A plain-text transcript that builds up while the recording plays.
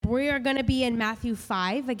we are going to be in Matthew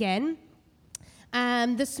 5 again.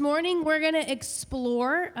 This morning, we're going to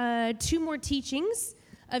explore two more teachings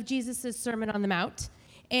of Jesus' Sermon on the Mount.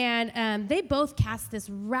 And they both cast this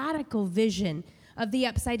radical vision of the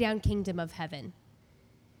upside-down kingdom of heaven.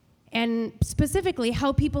 And specifically,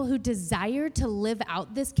 how people who desire to live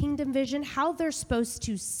out this kingdom vision, how they're supposed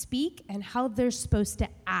to speak and how they're supposed to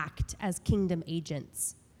act as kingdom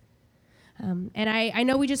agents. And I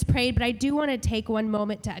know we just prayed, but I do want to take one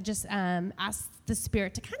moment to just ask the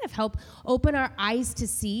Spirit to kind of help open our eyes to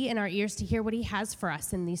see and our ears to hear what He has for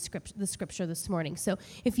us in the scripture this morning. So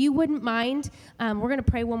if you wouldn't mind, we're going to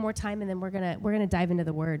pray one more time, and then we're going to dive into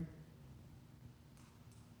the Word.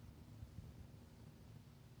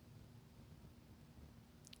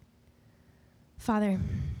 Father,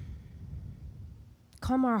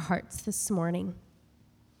 calm our hearts this morning.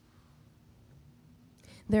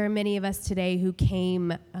 There are many of us today who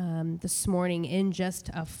came this morning in just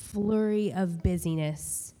a flurry of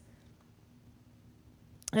busyness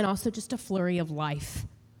and also just a flurry of life.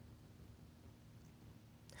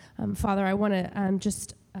 Father, I want to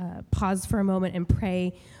just pause for a moment and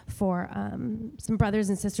pray for some brothers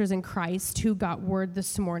and sisters in Christ who got word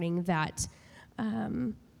this morning that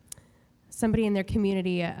somebody in their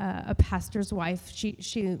community, a pastor's wife,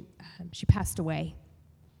 she passed away.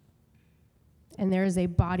 And there is a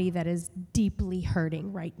body that is deeply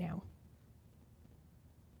hurting right now.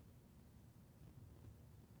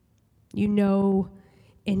 You know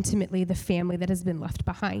intimately the family that has been left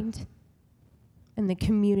behind and the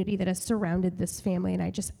community that has surrounded this family. And I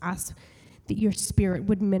just ask that your Spirit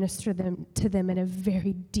would minister to them in a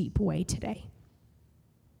very deep way today.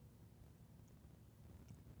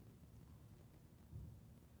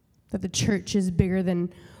 That the church is bigger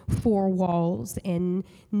than four walls and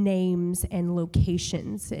names and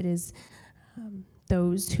locations. It is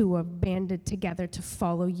those who have banded together to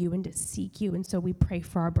follow you and to seek you. And so we pray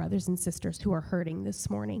for our brothers and sisters who are hurting this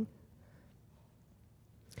morning.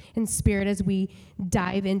 In Spirit, as we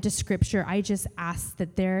dive into Scripture, I just ask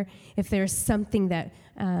that if there's something that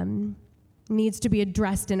needs to be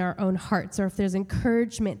addressed in our own hearts, or if there's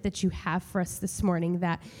encouragement that you have for us this morning,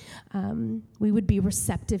 that we would be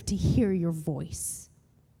receptive to hear your voice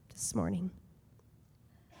this morning.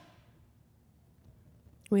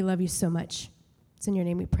 We love you so much. It's in your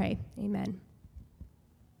name we pray. Amen.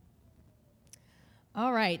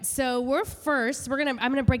 All right, so I'm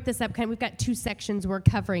gonna break this up. We've got two sections we're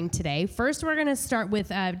covering today. First, we're gonna start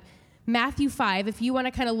with Matthew 5. If you want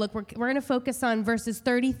to kind of look, we're going to focus on verses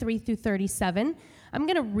 33 through 37. I'm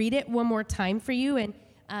going to read it one more time for you, and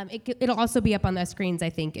it'll also be up on the screens, I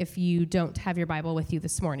think, if you don't have your Bible with you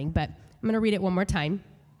this morning. But I'm going to read it one more time.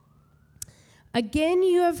 Again,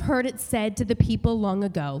 you have heard it said to the people long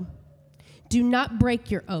ago, do not break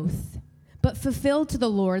your oath, but fulfill to the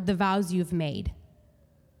Lord the vows you have made.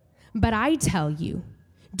 But I tell you,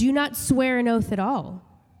 do not swear an oath at all,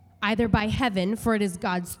 either by heaven, for it is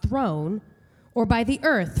God's throne, or by the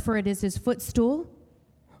earth, for it is his footstool,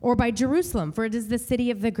 or by Jerusalem, for it is the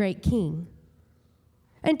city of the great king.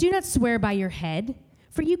 And do not swear by your head,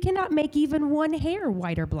 for you cannot make even one hair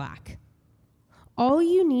white or black. All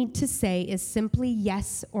you need to say is simply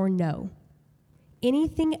yes or no.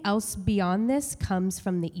 Anything else beyond this comes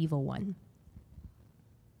from the evil one.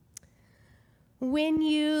 When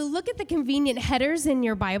you look at the convenient headers in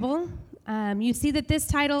your Bible, you see that this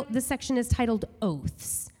section is titled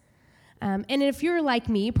Oaths. And if you're like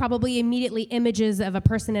me, probably immediately images of a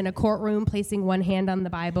person in a courtroom placing one hand on the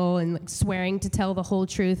Bible and swearing to tell the whole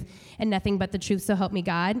truth and nothing but the truth, so help me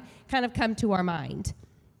God, kind of come to our mind.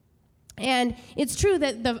 And it's true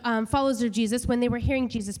that the followers of Jesus, when they were hearing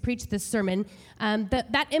Jesus preach this sermon,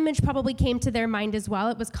 that image probably came to their mind as well.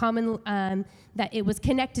 It was common that it was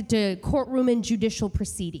connected to courtroom and judicial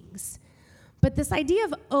proceedings. But this idea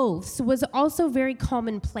of oaths was also very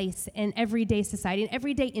commonplace in everyday society and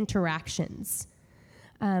everyday interactions.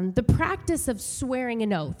 The practice of swearing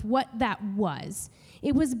an oath, what that was,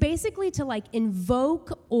 it was basically to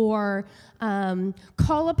invoke or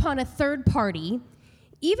call upon a third party,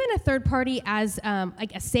 even a third party as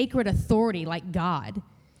a sacred authority like God,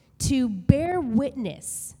 to bear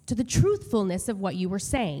witness to the truthfulness of what you were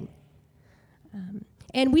saying.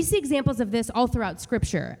 And we see examples of this all throughout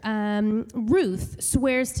Scripture. Ruth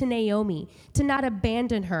swears to Naomi to not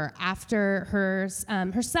abandon her after her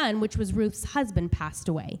son, which was Ruth's husband, passed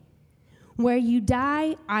away. Where you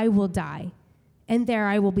die, I will die, and there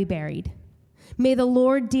I will be buried. May the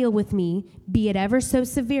Lord deal with me, be it ever so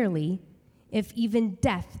severely, if even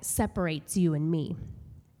death separates you and me.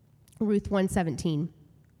 Ruth 1:17.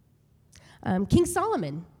 King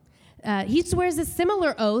Solomon He swears a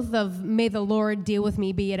similar oath of, "May the Lord deal with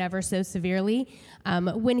me, be it ever so severely,"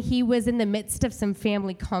 when he was in the midst of some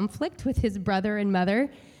family conflict with his brother and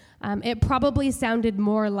mother. It probably sounded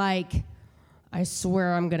more like, "I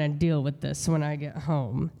swear I'm going to deal with this when I get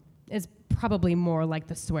home." It's probably more like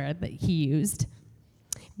the swear that he used.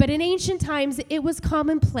 But in ancient times, it was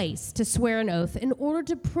commonplace to swear an oath in order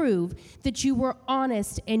to prove that you were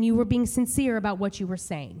honest and you were being sincere about what you were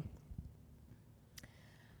saying.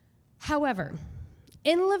 However,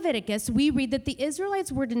 in Leviticus, we read that the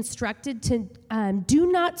Israelites were instructed to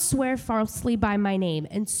do not swear falsely by my name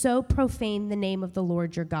and so profane the name of the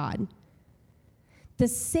Lord your God. The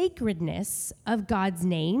sacredness of God's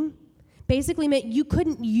name basically meant you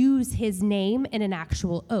couldn't use his name in an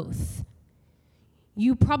actual oath.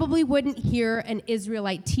 You probably wouldn't hear an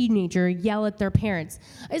Israelite teenager yell at their parents,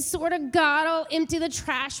 "I swear to God, I'll empty the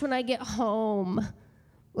trash when I get home."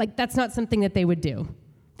 Like, that's not something that they would do.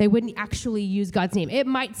 They wouldn't actually use God's name. It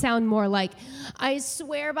might sound more like, "I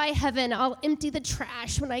swear by heaven, I'll empty the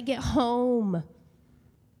trash when I get home."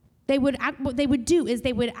 What they would do is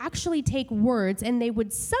they would actually take words and they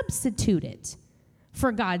would substitute it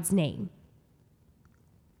for God's name.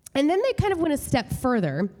 And then they kind of went a step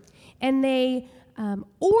further, and they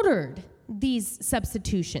ordered these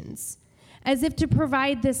substitutions as if to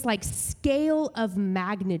provide this like scale of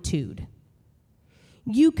magnitude.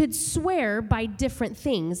 You could swear by different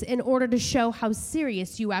things in order to show how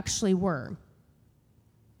serious you actually were.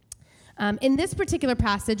 In this particular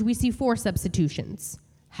passage, we see 4 substitutions: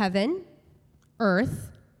 heaven,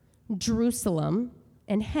 earth, Jerusalem,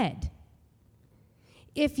 and head.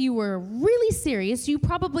 If you were really serious, you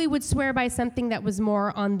probably would swear by something that was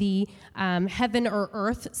more on the heaven or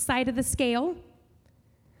earth side of the scale.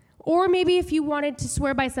 Or maybe if you wanted to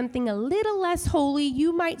swear by something a little less holy,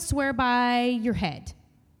 you might swear by your head.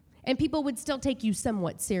 And people would still take you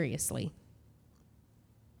somewhat seriously.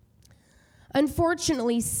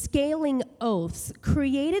 Unfortunately, scaling oaths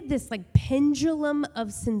created this like pendulum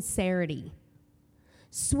of sincerity.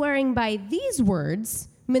 Swearing by these words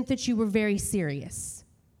meant that you were very serious.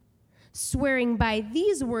 Swearing by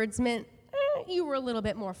these words meant you were a little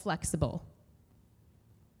bit more flexible.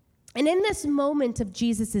 And in this moment of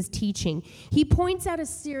Jesus' teaching, he points out a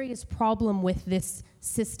serious problem with this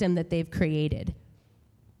system that they've created.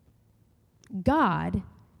 God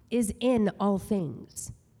is in all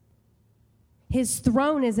things. His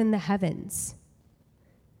throne is in the heavens.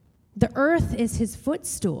 The earth is his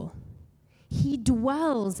footstool. He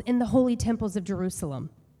dwells in the holy temples of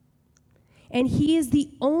Jerusalem. And he is the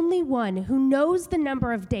only one who knows the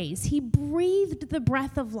number of days. He breathed the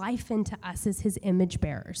breath of life into us as his image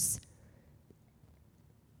bearers.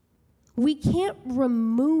 We can't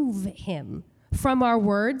remove him from our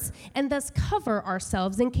words and thus cover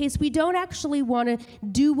ourselves in case we don't actually want to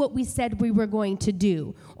do what we said we were going to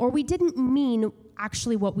do, or we didn't mean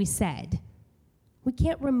actually what we said. We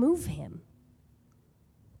can't remove him.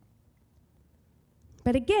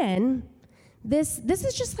 But again, this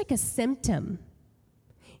is just like a symptom.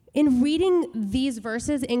 In reading these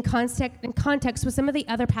verses in context with some of the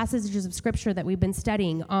other passages of Scripture that we've been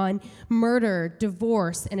studying on murder,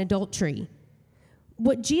 divorce, and adultery,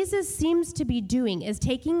 what Jesus seems to be doing is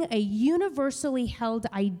taking a universally held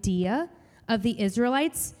idea of the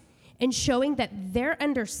Israelites and showing that their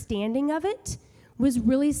understanding of it was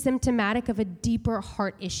really symptomatic of a deeper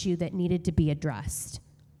heart issue that needed to be addressed.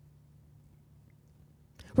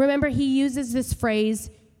 Remember, he uses this phrase,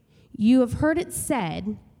 "You have heard it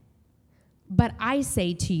said, but I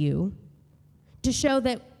say to you," to show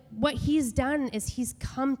that what he's done is he's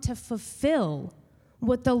come to fulfill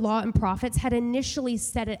what the law and prophets had initially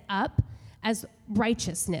set it up as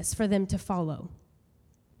righteousness for them to follow.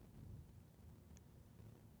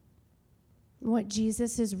 What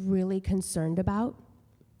Jesus is really concerned about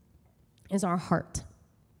is our heart.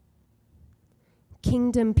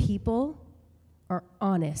 Kingdom people are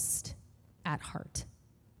honest at heart.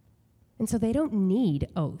 And so they don't need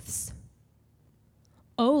oaths.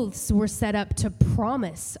 Oaths were set up to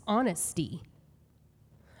promise honesty.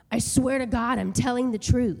 I swear to God, I'm telling the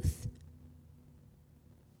truth.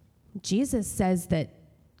 Jesus says that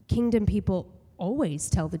kingdom people always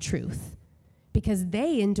tell the truth because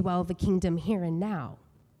they indwell the kingdom here and now.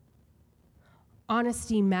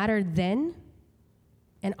 Honesty mattered then,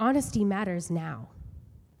 and honesty matters now.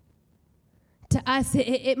 To us,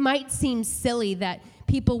 it might seem silly that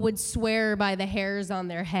people would swear by the hairs on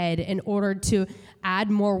their head in order to add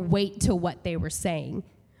more weight to what they were saying.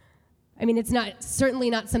 I mean, it's certainly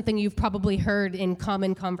not something you've probably heard in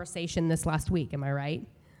common conversation this last week, am I right?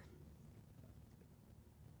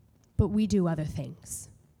 But we do other things.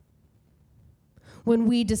 when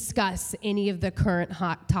we discuss any of the current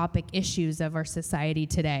hot topic issues of our society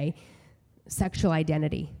today: sexual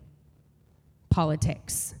identity,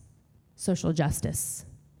 politics, social justice,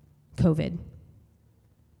 COVID.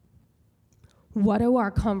 What do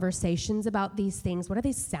our conversations about these things, what do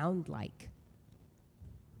they sound like?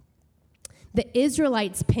 The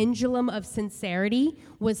Israelites' pendulum of sincerity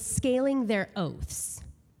was scaling their oaths.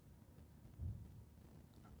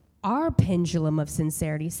 Our pendulum of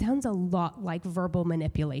sincerity sounds a lot like verbal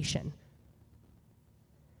manipulation.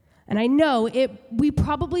 And I know we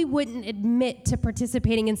probably wouldn't admit to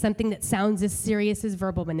participating in something that sounds as serious as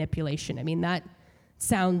verbal manipulation. I mean, that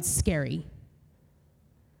sounds scary.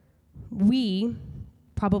 We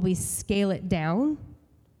probably scale it down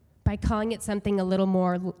by calling it something a little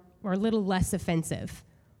more or a little less offensive,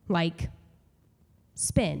 like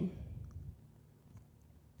spin.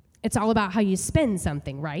 It's all about how you spin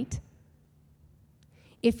something, right?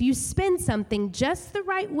 If you spin something just the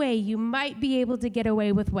right way, you might be able to get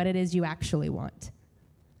away with what it is you actually want.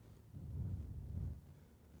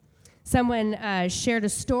 Someone shared a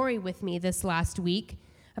story with me this last week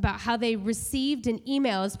about how they received an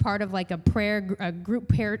email as part of like a group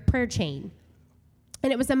prayer chain.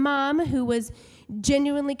 And it was a mom who was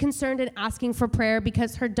genuinely concerned and asking for prayer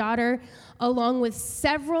because her daughter, along with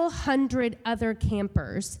several hundred other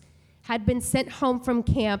campers, had been sent home from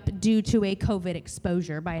camp due to a COVID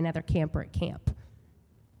exposure by another camper at camp.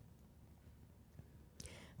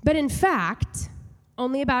 But in fact,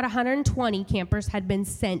 only about 120 campers had been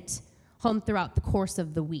sent home throughout the course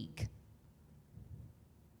of the week.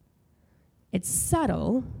 It's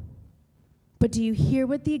subtle, but do you hear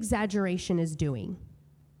what the exaggeration is doing?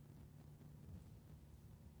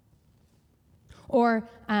 Or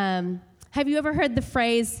have you ever heard the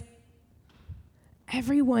phrase,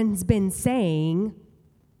 everyone's been saying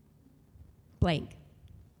blank?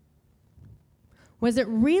 Was it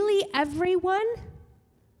really everyone?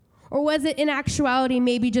 Or was it in actuality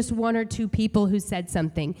maybe just one or two people who said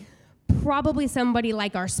something? Probably somebody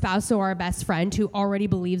like our spouse or our best friend who already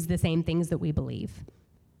believes the same things that we believe.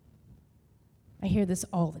 I hear this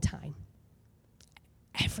all the time.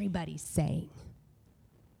 Everybody's saying.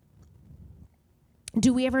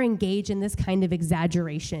 Do we ever engage in this kind of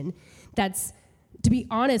exaggeration that's, to be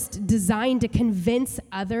honest, designed to convince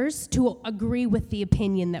others to agree with the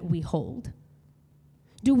opinion that we hold?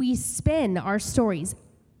 Do we spin our stories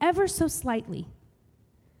ever so slightly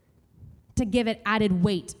to give it added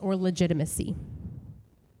weight or legitimacy?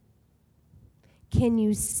 Can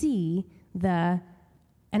you see and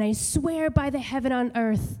I swear by the heaven on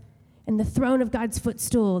earth and the throne of God's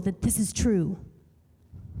footstool that this is true?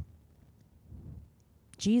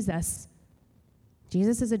 Jesus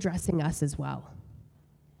is addressing us as well.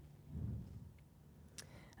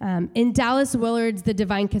 In Dallas Willard's The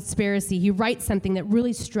Divine Conspiracy, he writes something that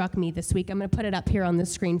really struck me this week. I'm going to put it up here on the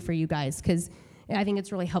screen for you guys because I think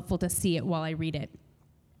it's really helpful to see it while I read it.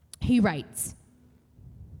 He writes,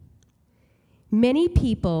 "Many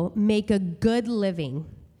people make a good living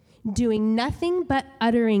doing nothing but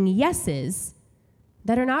uttering yeses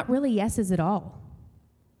that are not really yeses at all,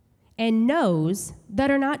 and no's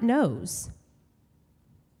that are not no's.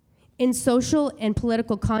 In social and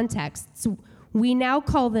political contexts, we now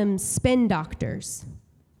call them spin doctors.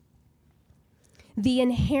 The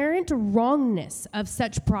inherent wrongness of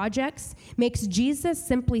such projects makes Jesus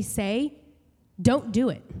simply say, don't do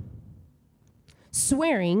it.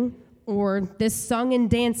 Swearing, or this song and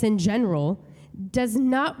dance in general, does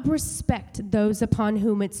not respect those upon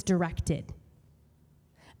whom it's directed.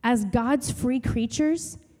 As God's free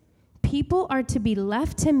creatures, people are to be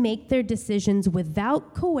left to make their decisions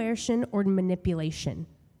without coercion or manipulation.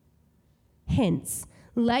 Hence,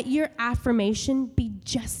 let your affirmation be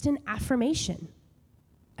just an affirmation,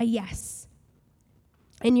 a yes.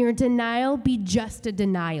 And your denial be just a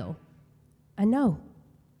denial, a no.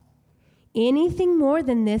 Anything more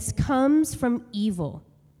than this comes from evil.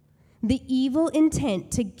 The evil intent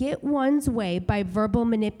to get one's way by verbal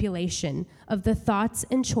manipulation of the thoughts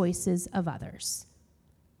and choices of others."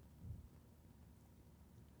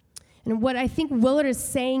 And what I think Willard is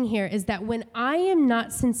saying here is that when I am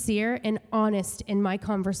not sincere and honest in my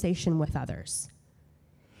conversation with others,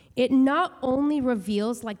 it not only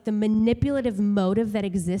reveals like the manipulative motive that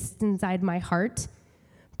exists inside my heart,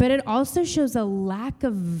 but it also shows a lack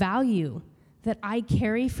of value that I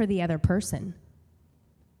carry for the other person.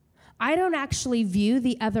 I don't actually view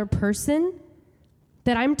the other person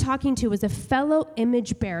that I'm talking to as a fellow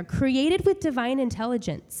image bearer created with divine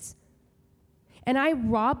intelligence. And I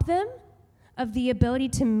rob them of the ability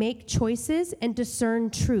to make choices and discern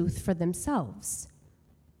truth for themselves.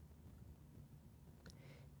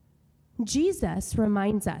 Jesus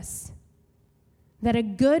reminds us that a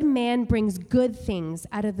good man brings good things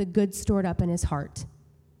out of the good stored up in his heart,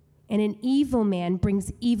 and an evil man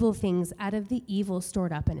brings evil things out of the evil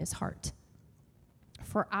stored up in his heart.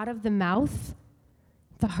 For out of the mouth,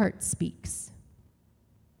 the heart speaks.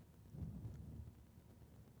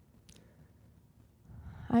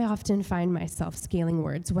 I often find myself scaling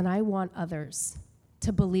words when I want others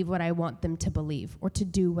to believe what I want them to believe or to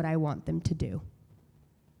do what I want them to do.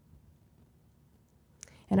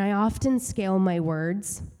 And I often scale my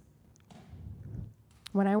words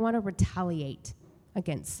when I want to retaliate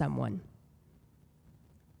against someone.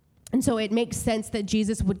 And so it makes sense that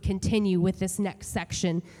Jesus would continue with this next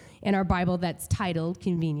section in our Bible that's titled,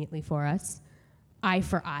 conveniently for us, Eye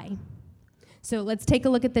for Eye. So let's take a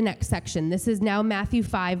look at the next section. This is now Matthew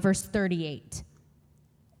 5, verse 38.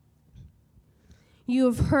 You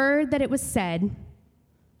have heard that it was said,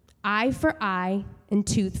 eye for eye and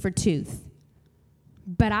tooth for tooth.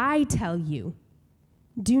 But I tell you,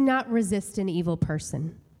 do not resist an evil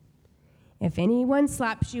person. If anyone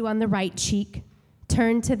slaps you on the right cheek,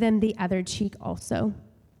 turn to them the other cheek also.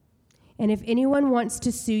 And if anyone wants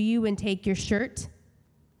to sue you and take your shirt,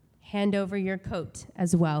 hand over your coat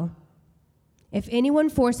as well. If anyone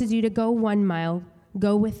forces you to go 1 mile,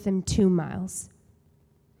 go with them 2 miles.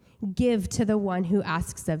 Give to the one who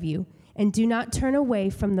asks of you, and do not turn away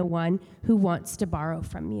from the one who wants to borrow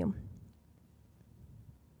from you.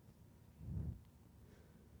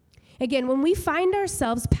 Again, when we find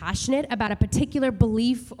ourselves passionate about a particular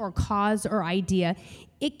belief or cause or idea,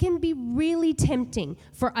 it can be really tempting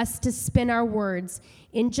for us to spin our words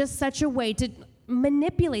in just such a way to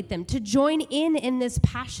manipulate them, to join in this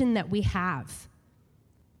passion that we have.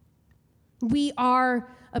 We are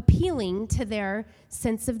appealing to their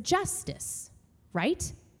sense of justice,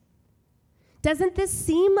 right? Doesn't this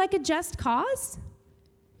seem like a just cause?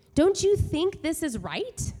 Don't you think this is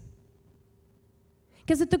right?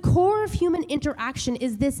 Because at the core of human interaction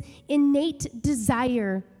is this innate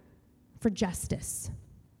desire for justice.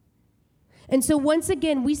 And so once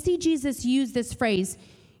again, we see Jesus use this phrase,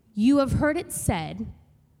 you have heard it said,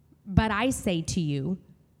 but I say to you.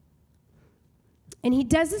 And he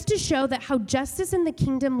does this to show that how justice in the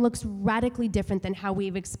kingdom looks radically different than how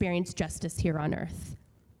we've experienced justice here on earth.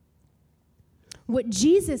 What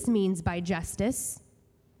Jesus means by justice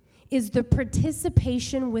is the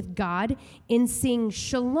participation with God in seeing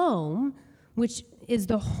shalom, which is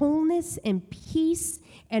the wholeness and peace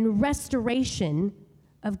and restoration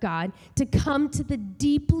of God, to come to the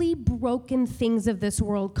deeply broken things of this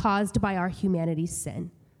world caused by our humanity's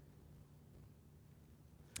sin.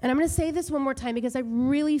 And I'm going to say this one more time because I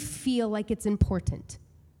really feel like it's important.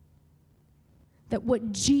 That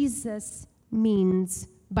what Jesus means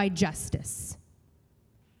by justice,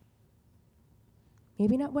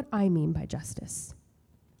 maybe not what I mean by justice,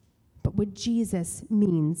 but what Jesus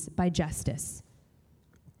means by justice,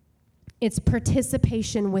 it's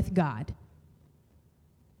participation with God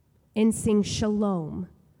in seeing shalom,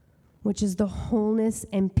 which is the wholeness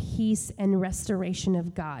and peace and restoration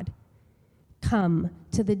of God, come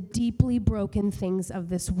to the deeply broken things of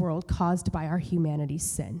this world caused by our humanity's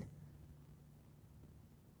sin.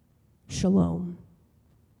 Shalom.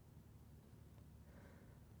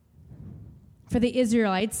 For the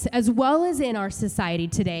Israelites, as well as in our society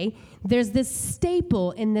today, there's this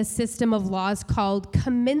staple in this system of laws called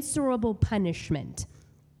commensurable punishment.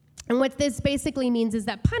 And what this basically means is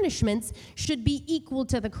that punishments should be equal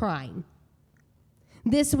to the crime.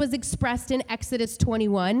 This was expressed in Exodus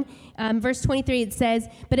 21, verse 23. It says,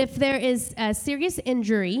 but if there is a serious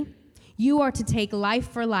injury, you are to take life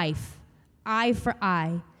for life, eye for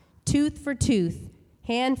eye, tooth for tooth,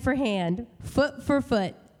 hand for hand, foot for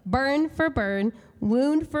foot, burn for burn,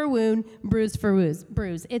 wound for wound, bruise for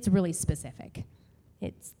bruise. It's really specific.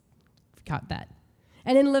 Got that.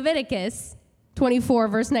 And in Leviticus 24,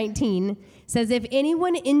 verse 19, says, if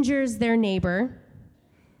anyone injures their neighbor,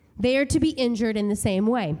 they are to be injured in the same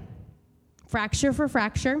way. Fracture for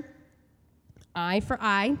fracture, eye for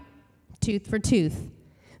eye, tooth for tooth.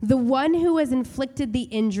 The one who has inflicted the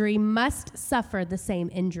injury must suffer the same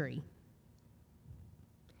injury.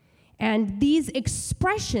 And these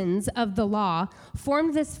expressions of the law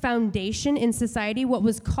formed this foundation in society, what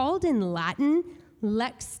was called in Latin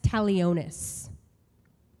lex talionis,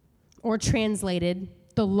 or translated,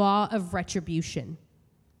 the law of retribution.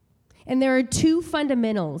 And there are two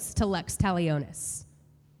fundamentals to lex talionis.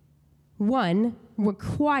 One,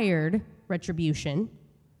 required retribution,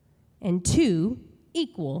 and two,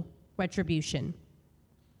 equal retribution.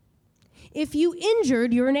 If you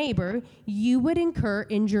injured your neighbor, you would incur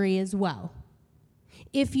injury as well.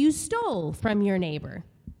 If you stole from your neighbor,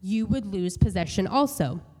 you would lose possession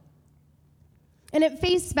also. And at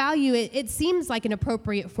face value, it seems like an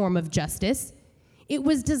appropriate form of justice. It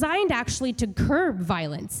was designed actually to curb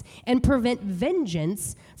violence and prevent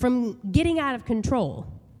vengeance from getting out of control.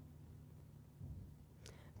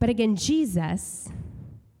 But again, Jesus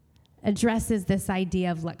addresses this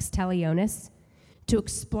idea of lex talionis to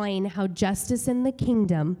explain how justice in the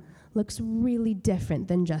kingdom looks really different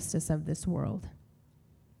than justice of this world.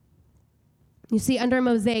 You see, under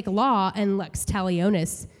Mosaic law and lex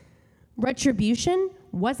talionis, retribution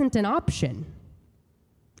wasn't an option.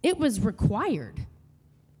 It was required.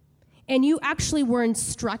 And you actually were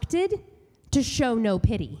instructed to show no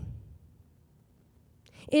pity.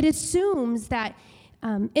 It assumes that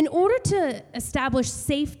in order to establish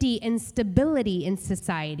safety and stability in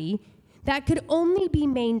society, that could only be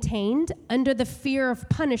maintained under the fear of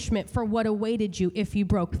punishment for what awaited you if you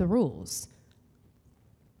broke the rules.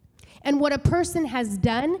 And what a person has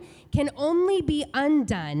done can only be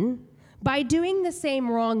undone by doing the same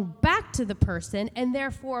wrong back to the person and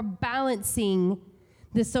therefore balancing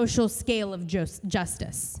the social scale of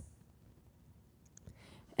justice.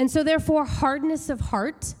 And so therefore, hardness of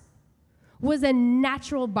heart was a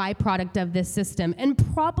natural byproduct of this system and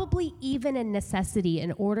probably even a necessity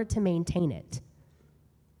in order to maintain it.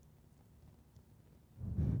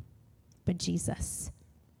 But Jesus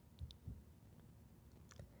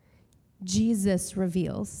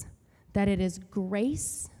reveals that it is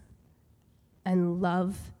grace and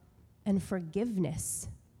love and forgiveness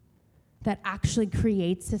that actually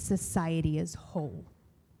creates a society as whole.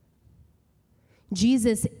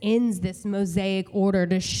 Jesus ends this Mosaic order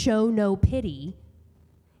to show no pity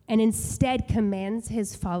and instead commands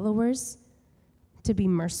his followers to be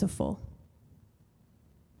merciful.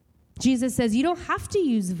 Jesus says you don't have to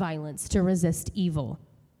use violence to resist evil.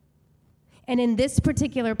 And in this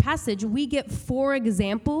particular passage, we get 4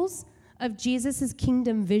 examples of Jesus'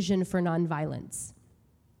 kingdom vision for nonviolence.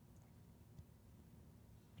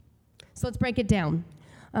 So let's break it down.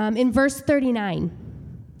 In verse 39,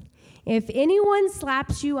 if anyone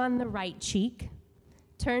slaps you on the right cheek,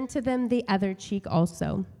 turn to them the other cheek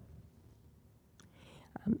also.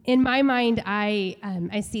 In my mind,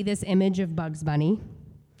 I see this image of Bugs Bunny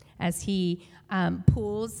as he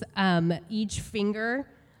pulls each finger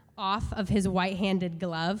off of his white-handed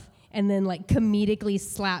glove and then like comedically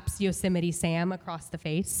slaps Yosemite Sam across the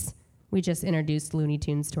face. We just introduced Looney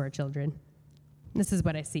Tunes to our children. This is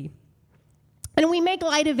what I see. And we make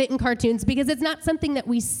light of it in cartoons because it's not something that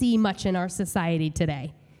we see much in our society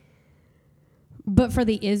today. But for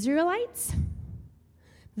the Israelites,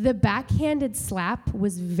 the backhanded slap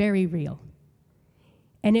was very real.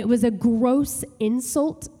 And it was a gross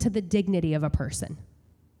insult to the dignity of a person.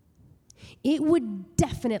 It would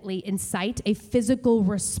definitely incite a physical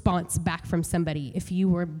response back from somebody if you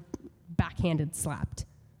were backhanded slapped.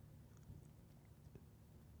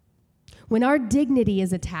 When our dignity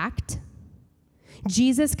is attacked,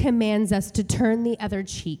 Jesus commands us to turn the other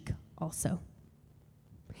cheek also.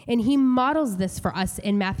 And he models this for us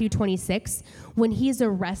in Matthew 26 when he's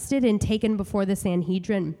arrested and taken before the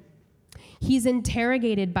Sanhedrin. He's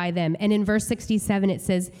interrogated by them, and in verse 67 it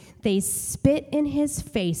says, they spit in his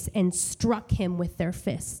face and struck him with their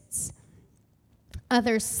fists.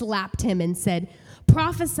 Others slapped him and said,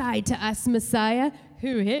 prophesy to us, Messiah,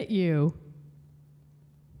 who hit you?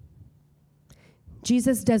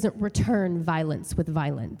 Jesus doesn't return violence with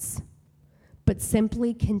violence, but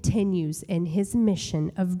simply continues in his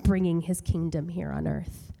mission of bringing his kingdom here on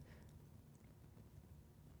earth.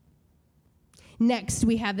 Next,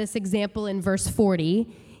 we have this example in verse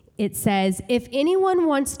 40. It says, if anyone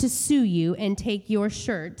wants to sue you and take your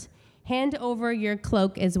shirt, hand over your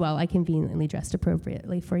cloak as well. I conveniently dressed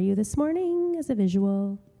appropriately for you this morning as a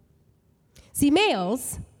visual. See,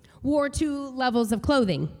 males wore 2 levels of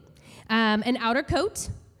clothing. An outer coat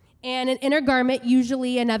and an inner garment,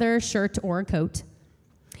 usually another shirt or a coat.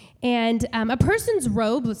 And a person's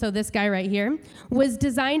robe, so this guy right here, was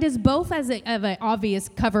designed as both as an obvious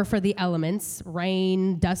cover for the elements,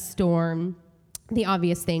 rain, dust storm, the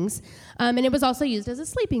obvious things. And it was also used as a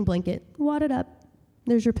sleeping blanket. Wad it up.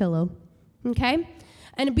 There's your pillow. Okay?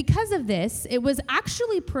 And because of this, it was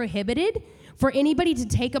actually prohibited for anybody to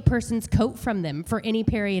take a person's coat from them for any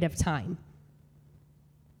period of time.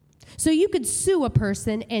 So you could sue a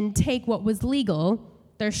person and take what was legal,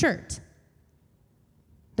 their shirt,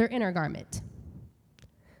 their inner garment.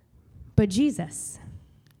 But Jesus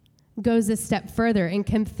goes a step further and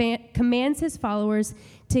commands his followers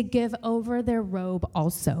to give over their robe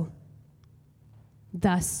also,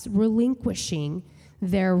 thus relinquishing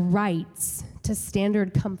their rights to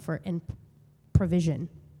standard comfort and provision.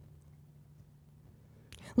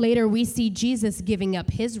 Later, we see Jesus giving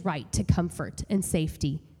up his right to comfort and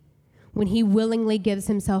safety when he willingly gives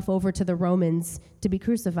himself over to the Romans to be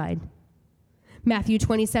crucified. Matthew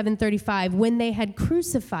 27:35, when they had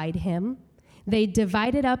crucified him, they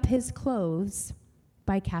divided up his clothes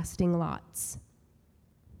by casting lots.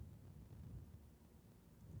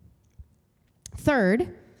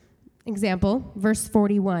 Third example, verse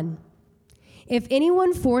 41. If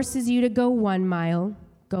anyone forces you to go 1 mile,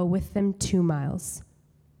 go with them 2 miles.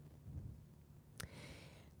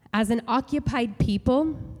 As an occupied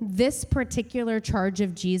people, this particular charge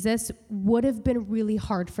of Jesus would have been really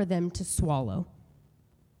hard for them to swallow.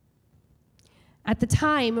 At the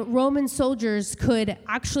time, Roman soldiers could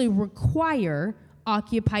actually require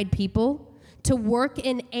occupied people to work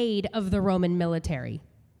in aid of the Roman military.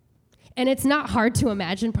 And it's not hard to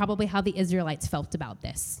imagine probably how the Israelites felt about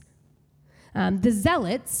this. The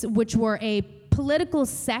Zealots, which were a political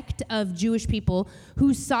sect of Jewish people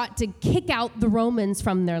who sought to kick out the Romans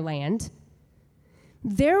from their land,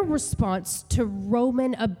 their response to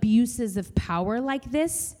Roman abuses of power like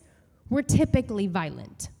this were typically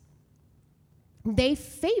violent. They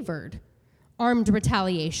favored armed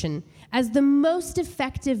retaliation as the most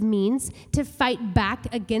effective means to fight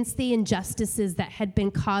back against the injustices that had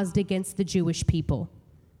been caused against the Jewish people.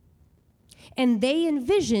 And they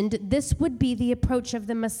envisioned this would be the approach of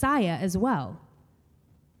the Messiah as well.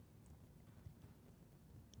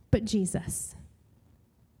 But Jesus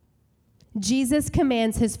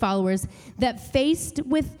commands his followers that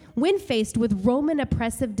when faced with Roman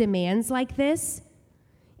oppressive demands like this,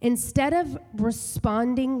 instead of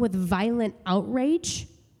responding with violent outrage,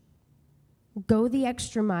 go the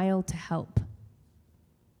extra mile to help.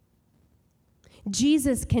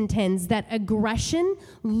 Jesus contends that aggression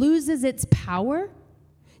loses its power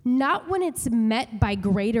not when it's met by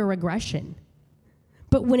greater aggression,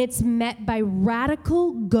 but when it's met by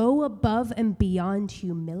radical go above and beyond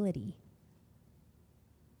humility.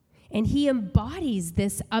 And he embodies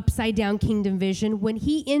this upside-down kingdom vision when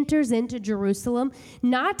he enters into Jerusalem,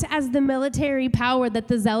 not as the military power that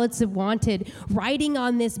the Zealots have wanted, riding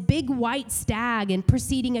on this big white stag and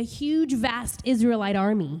preceding a huge, vast Israelite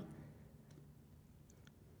army,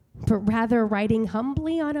 but rather riding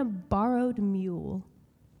humbly on a borrowed mule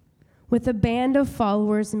with a band of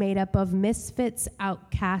followers made up of misfits,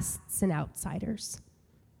 outcasts, and outsiders.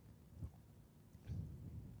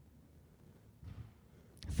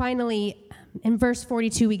 Finally, in verse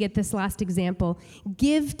 42, we get this last example.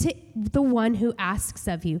 Give to the one who asks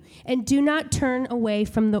of you, and do not turn away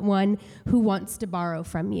from the one who wants to borrow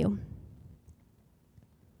from you.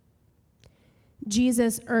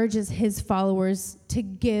 Jesus urges his followers to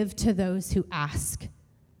give to those who ask,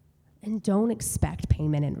 and don't expect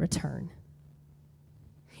payment in return.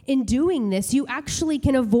 In doing this, you actually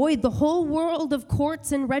can avoid the whole world of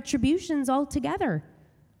courts and retributions altogether.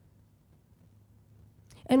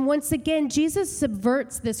 And once again, Jesus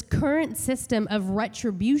subverts this current system of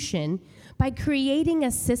retribution by creating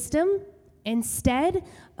a system instead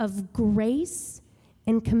of grace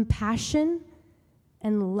and compassion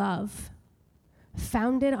and love,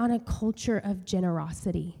 founded on a culture of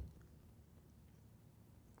generosity.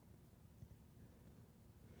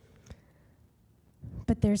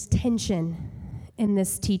 But there's tension in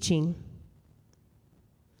this teaching.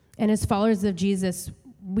 And as followers of Jesus,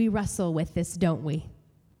 we wrestle with this, don't we?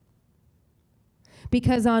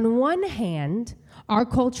 Because on one hand, our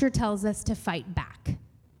culture tells us to fight back.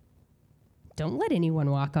 Don't let anyone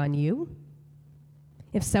walk on you.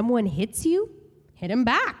 If someone hits you, hit him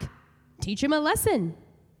back. Teach him a lesson.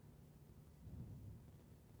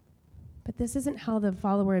 But this isn't how the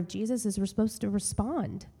follower of Jesus is supposed to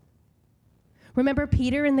respond. Remember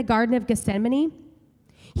Peter in the Garden of Gethsemane?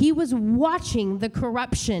 He was watching the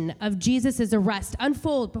corruption of Jesus' arrest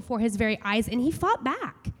unfold before his very eyes, and he fought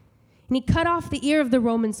back. And he cut off the ear of the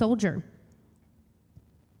Roman soldier.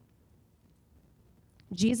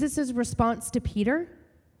 Jesus' response to Peter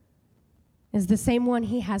is the same one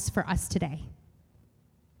he has for us today.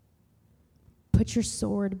 Put your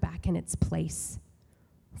sword back in its place,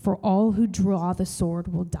 for all who draw the sword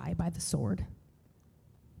will die by the sword.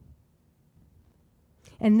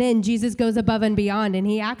 And then Jesus goes above and beyond, and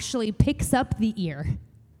he actually picks up the ear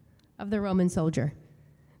of the Roman soldier,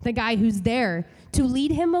 the guy who's there to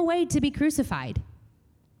lead him away to be crucified.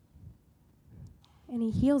 And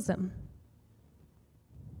he heals him.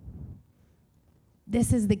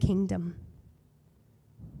 This is the kingdom.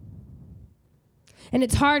 And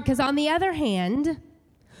it's hard because on the other hand,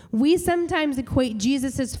 we sometimes equate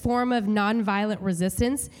Jesus' form of nonviolent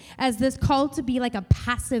resistance as this call to be like a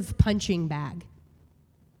passive punching bag.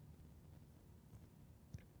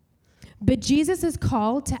 But Jesus'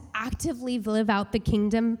 call to actively live out the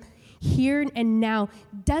kingdom here and now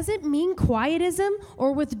doesn't mean quietism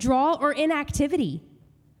or withdrawal or inactivity.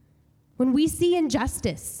 When we see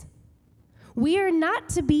injustice, we are not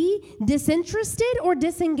to be disinterested or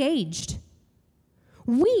disengaged.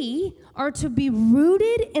 We are to be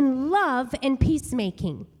rooted in love and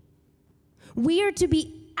peacemaking. We are to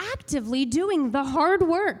be actively doing the hard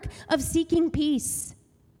work of seeking peace.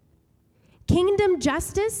 Kingdom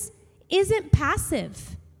justice isn't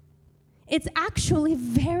passive. It's actually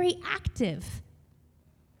very active.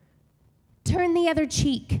 Turn the other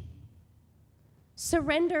cheek.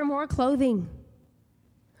 Surrender more clothing.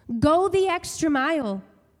 Go the extra mile.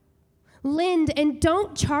 Lend and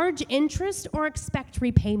don't charge interest or expect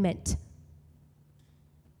repayment.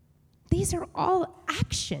 These are all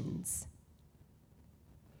actions.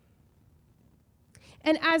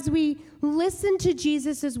 And as we listen to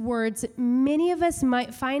Jesus' words, many of us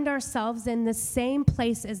might find ourselves in the same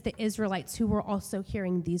place as the Israelites who were also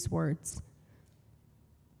hearing these words.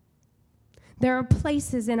 There are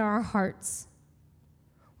places in our hearts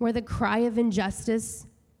where the cry of injustice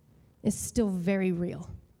is still very real.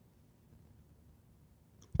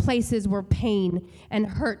 Places where pain and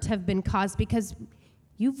hurt have been caused because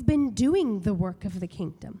you've been doing the work of the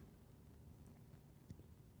kingdom.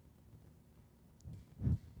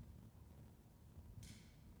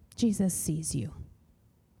 Jesus sees you.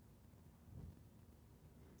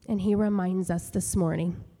 And he reminds us this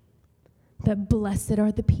morning that blessed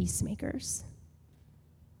are the peacemakers,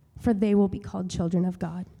 for they will be called children of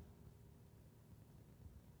God.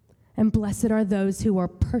 And blessed are those who are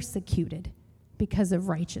persecuted because of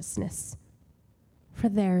righteousness, for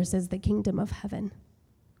theirs is the kingdom of heaven.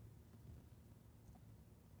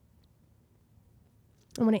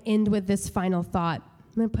 I want to end with this final thought.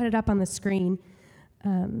 I'm going to put it up on the screen.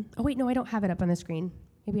 I don't have it up on the screen.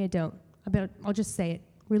 Maybe I don't. I'll just say it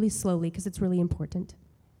really slowly because it's really important.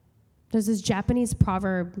 There's this Japanese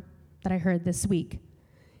proverb that I heard this week,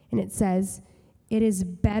 and it says, "It is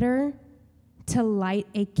better to light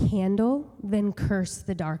a candle than curse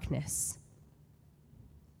the darkness."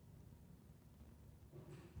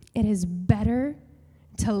 It is better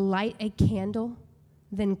to light a candle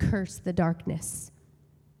than curse the darkness.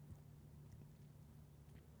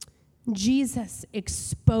 Jesus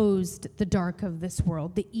exposed the dark of this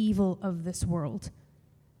world, the evil of this world.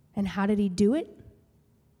 And how did he do it?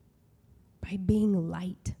 By being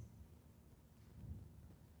light.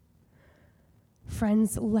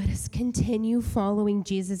 Friends, let us continue following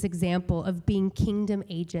Jesus' example of being kingdom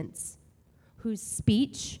agents whose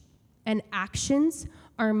speech and actions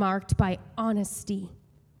are marked by honesty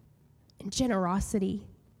and generosity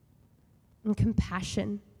and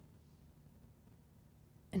compassion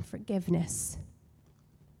and forgiveness.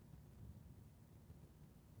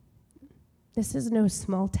 This is no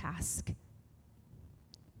small task.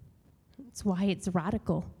 That's why it's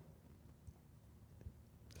radical.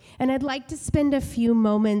 And I'd like to spend a few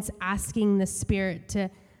moments asking the Spirit to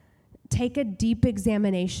take a deep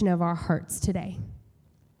examination of our hearts today.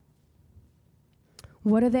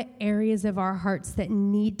 What are the areas of our hearts that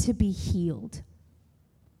need to be healed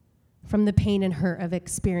from the pain and hurt of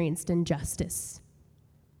experienced injustice?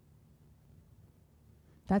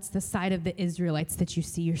 That's the side of the Israelites that you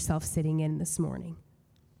see yourself sitting in this morning.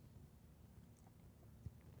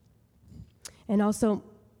 And also,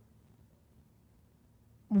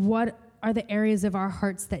 what are the areas of our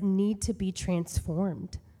hearts that need to be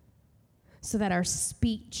transformed so that our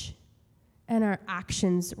speech and our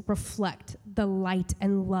actions reflect the light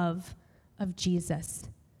and love of Jesus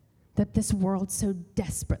that this world so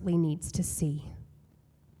desperately needs to see?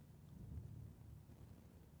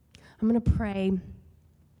 I'm going to pray.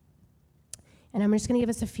 And I'm just going to give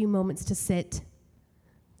us a few moments to sit.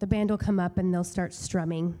 The band will come up and they'll start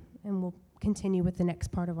strumming, and we'll continue with the next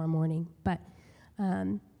part of our morning. But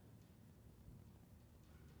I'm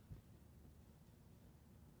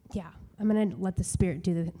going to let the Spirit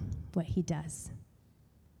do what he does.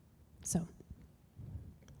 So,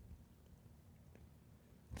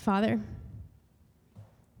 Father,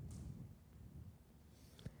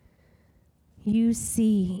 you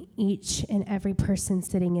see each and every person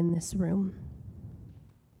sitting in this room.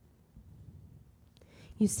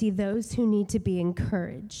 You see those who need to be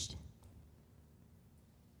encouraged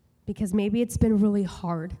because maybe it's been really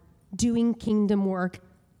hard. Doing kingdom work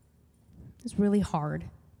is really hard.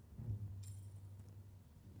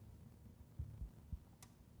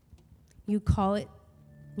 You call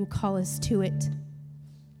us to it.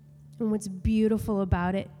 And what's beautiful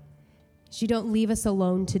about it is you don't leave us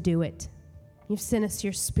alone to do it. You've sent us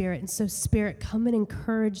your Spirit. And so, Spirit, come and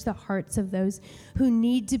encourage the hearts of those who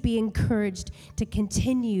need to be encouraged to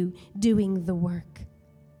continue doing the work.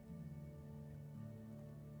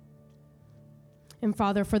 And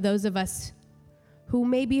Father, for those of us who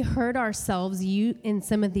maybe heard ourselves in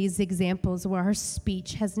some of these examples where our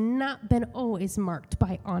speech has not been always marked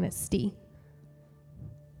by honesty,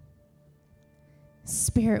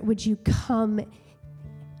 Spirit, would you come,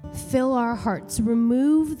 fill our hearts,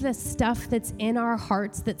 remove the stuff that's in our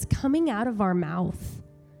hearts that's coming out of our mouth.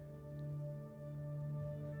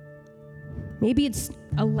 Maybe it's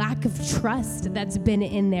a lack of trust that's been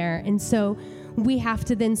in there, and so we have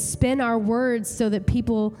to then spin our words so that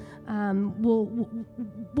people will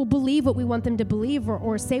believe what we want them to believe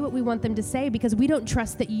or say what we want them to say, because we don't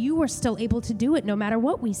trust that you are still able to do it no matter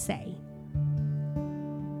what we say.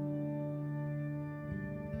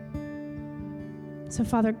 So,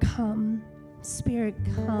 Father, come. Spirit,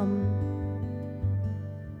 come.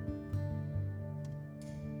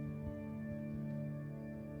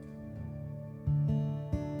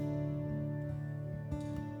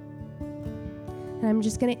 And I'm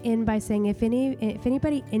just going to end by saying, if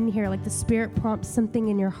anybody in here, like the Spirit prompts something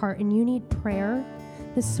in your heart and you need prayer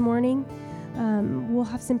this morning, we'll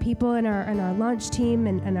have some people in our launch team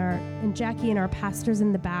and Jackie and our pastors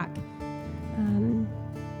in the back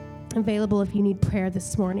available if you need prayer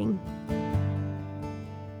this morning.